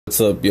What's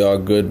up, y'all?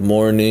 Good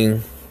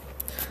morning.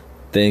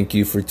 Thank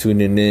you for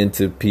tuning in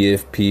to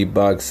PFP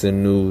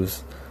Boxing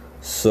News.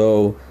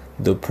 So,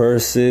 the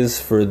purses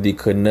for the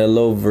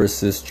Canelo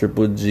versus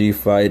Triple G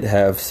fight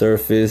have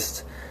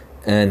surfaced,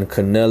 and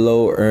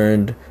Canelo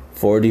earned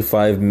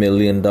 $45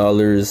 million.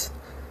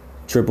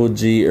 Triple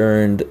G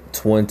earned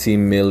 $20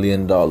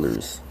 million.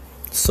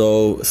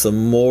 So,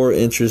 some more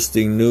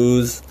interesting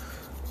news.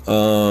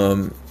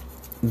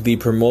 The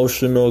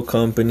promotional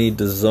company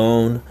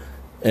DAZN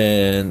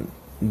and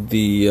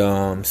the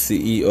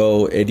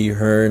CEO Eddie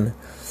Hearn,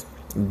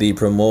 the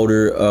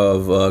promoter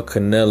of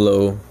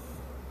Canelo,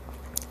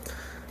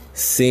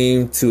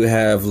 seem to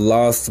have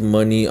lost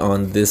money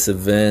on this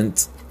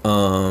event.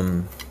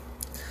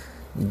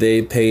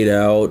 They paid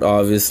out,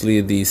 obviously,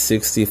 the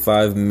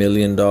 $65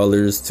 million to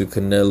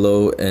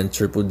Canelo and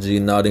Triple G,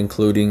 not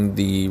including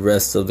the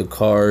rest of the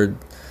card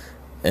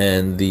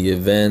and the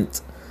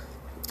event.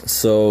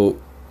 So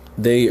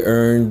they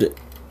earned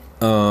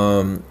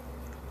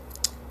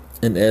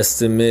an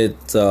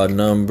estimate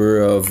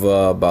number of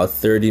about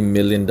 $30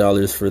 million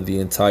for the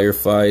entire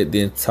fight.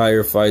 The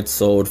entire fight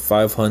sold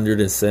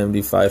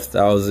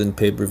 575,000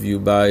 pay-per-view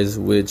buys,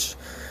 which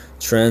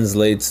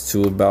translates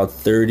to about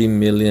 $30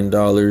 million.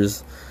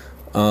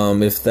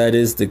 If that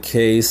is the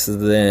case,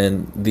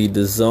 then the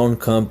DAZN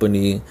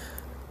company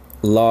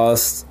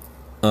lost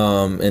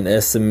an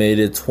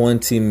estimated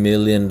 $20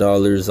 million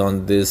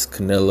on this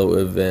Canelo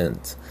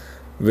event.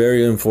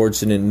 Very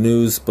unfortunate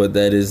news, but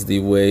that is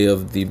the way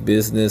of the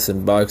business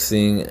and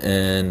boxing,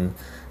 and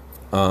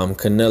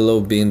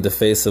Canelo, being the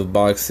face of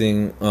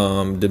boxing,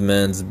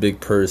 demands big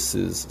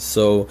purses.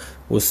 So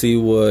we'll see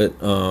what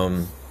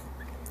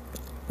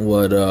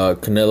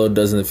Canelo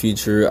does in the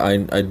future.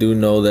 I do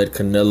know that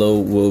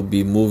Canelo will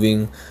be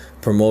moving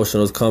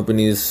promotional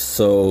companies,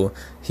 so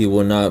he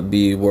will not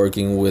be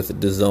working with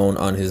DAZN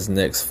on his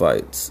next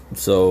fights.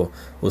 So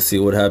we'll see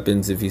what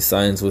happens if he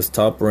signs with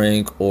Top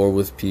Rank or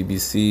with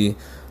PBC.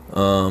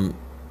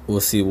 We'll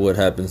see what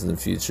happens in the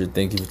future.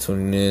 Thank you for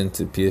tuning in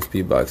to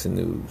PFP Boxing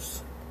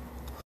News.